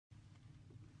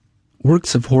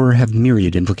Works of horror have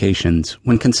myriad implications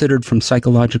when considered from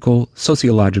psychological,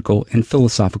 sociological, and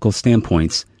philosophical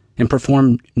standpoints, and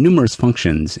perform numerous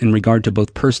functions in regard to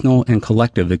both personal and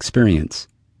collective experience.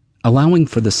 Allowing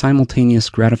for the simultaneous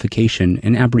gratification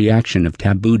and abreaction of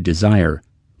tabooed desire,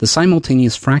 the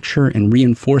simultaneous fracture and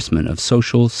reinforcement of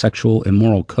social, sexual, and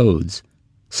moral codes,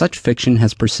 such fiction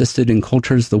has persisted in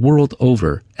cultures the world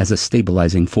over as a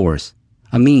stabilizing force,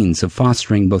 a means of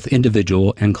fostering both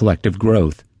individual and collective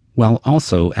growth, while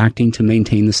also acting to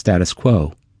maintain the status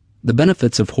quo. The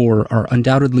benefits of horror are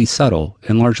undoubtedly subtle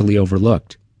and largely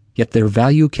overlooked, yet their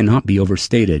value cannot be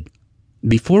overstated.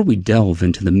 Before we delve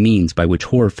into the means by which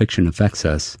horror fiction affects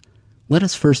us, let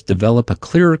us first develop a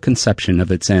clearer conception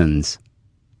of its ends.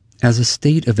 As a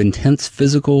state of intense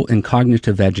physical and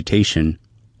cognitive agitation,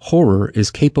 horror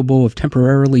is capable of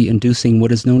temporarily inducing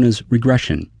what is known as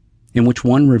regression, in which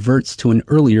one reverts to an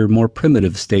earlier, more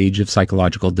primitive stage of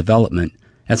psychological development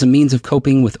as a means of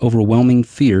coping with overwhelming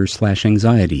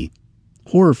fear/anxiety.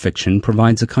 Horror fiction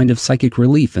provides a kind of psychic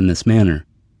relief in this manner,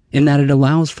 in that it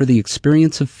allows for the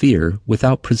experience of fear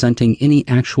without presenting any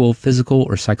actual physical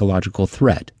or psychological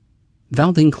threat.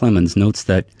 Valdine Clemens notes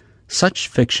that such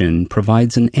fiction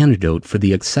provides an antidote for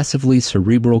the excessively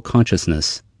cerebral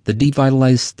consciousness, the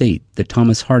devitalized state that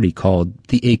Thomas Hardy called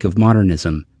the ache of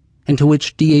modernism, and to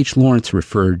which D.H. Lawrence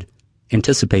referred,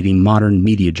 anticipating modern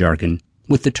media jargon,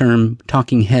 with the term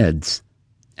talking heads.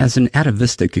 As an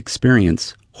atavistic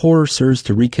experience, horror serves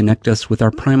to reconnect us with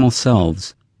our primal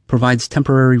selves, provides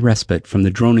temporary respite from the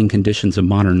droning conditions of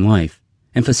modern life,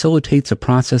 and facilitates a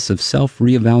process of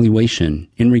self-reevaluation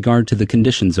in regard to the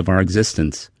conditions of our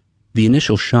existence. The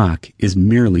initial shock is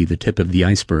merely the tip of the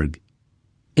iceberg.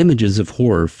 Images of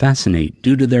horror fascinate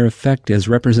due to their effect as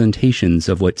representations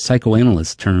of what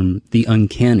psychoanalysts term the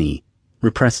uncanny,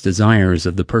 repressed desires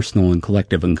of the personal and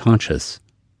collective unconscious.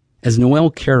 As Noel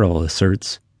Carroll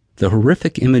asserts, the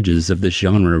horrific images of this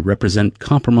genre represent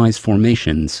compromised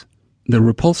formations. The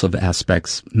repulsive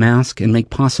aspects mask and make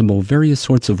possible various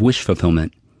sorts of wish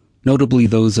fulfillment, notably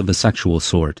those of a sexual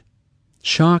sort.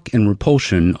 Shock and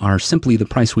repulsion are simply the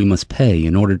price we must pay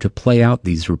in order to play out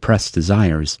these repressed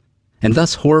desires, and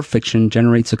thus horror fiction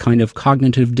generates a kind of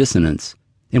cognitive dissonance,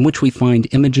 in which we find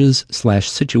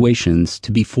images/situations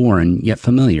to be foreign yet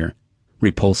familiar,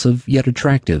 repulsive yet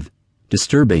attractive,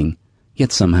 disturbing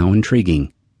yet somehow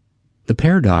intriguing. The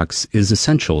paradox is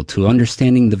essential to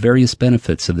understanding the various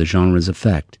benefits of the genre's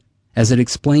effect, as it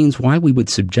explains why we would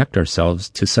subject ourselves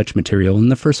to such material in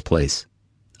the first place.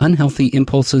 Unhealthy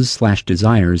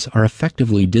impulses/desires are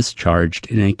effectively discharged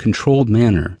in a controlled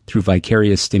manner through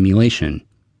vicarious stimulation.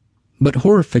 But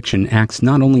horror fiction acts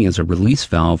not only as a release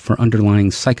valve for underlying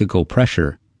psychical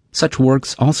pressure. Such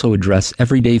works also address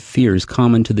everyday fears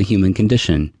common to the human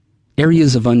condition,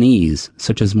 areas of unease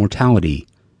such as mortality,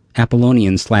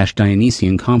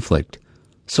 Apollonian/Dionysian conflict,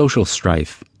 social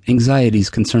strife,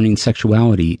 anxieties concerning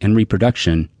sexuality and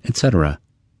reproduction, etc.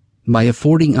 By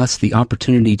affording us the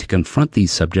opportunity to confront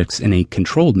these subjects in a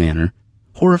controlled manner,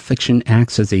 horror fiction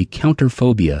acts as a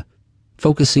counterphobia,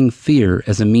 focusing fear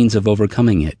as a means of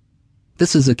overcoming it.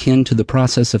 This is akin to the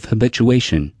process of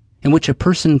habituation, in which a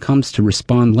person comes to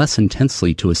respond less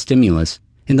intensely to a stimulus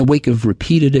in the wake of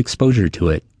repeated exposure to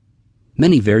it.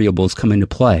 Many variables come into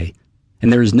play,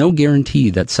 and there is no guarantee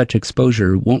that such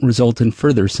exposure won't result in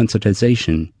further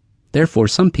sensitization. Therefore,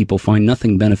 some people find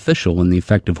nothing beneficial in the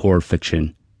effect of horror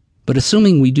fiction. But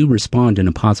assuming we do respond in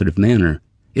a positive manner,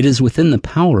 it is within the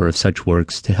power of such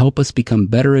works to help us become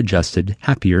better adjusted,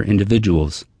 happier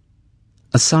individuals.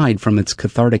 Aside from its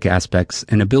cathartic aspects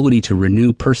and ability to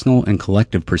renew personal and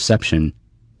collective perception,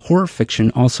 horror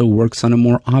fiction also works on a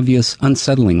more obvious,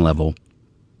 unsettling level.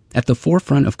 At the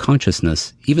forefront of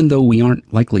consciousness, even though we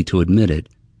aren't likely to admit it,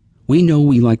 we know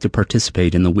we like to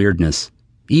participate in the weirdness,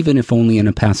 even if only in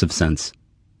a passive sense.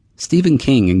 Stephen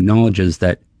King acknowledges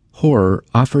that horror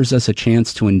offers us a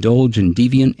chance to indulge in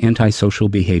deviant antisocial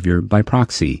behavior by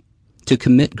proxy, to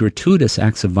commit gratuitous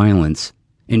acts of violence,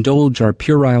 indulge our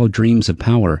puerile dreams of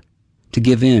power, to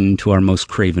give in to our most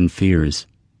craven fears.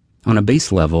 On a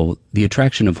base level, the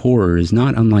attraction of horror is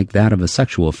not unlike that of a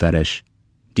sexual fetish,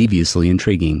 deviously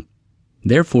intriguing.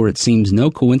 Therefore, it seems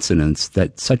no coincidence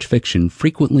that such fiction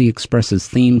frequently expresses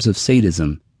themes of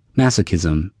sadism,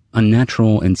 masochism,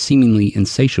 unnatural and seemingly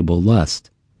insatiable lust,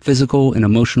 physical and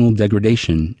emotional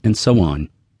degradation, and so on.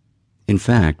 In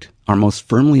fact, our most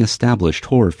firmly established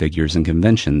horror figures and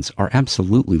conventions are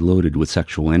absolutely loaded with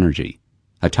sexual energy,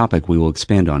 a topic we will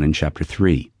expand on in Chapter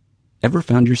 3. Ever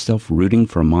found yourself rooting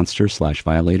for a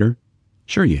monster/violator?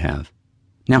 Sure you have.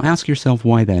 Now ask yourself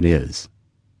why that is.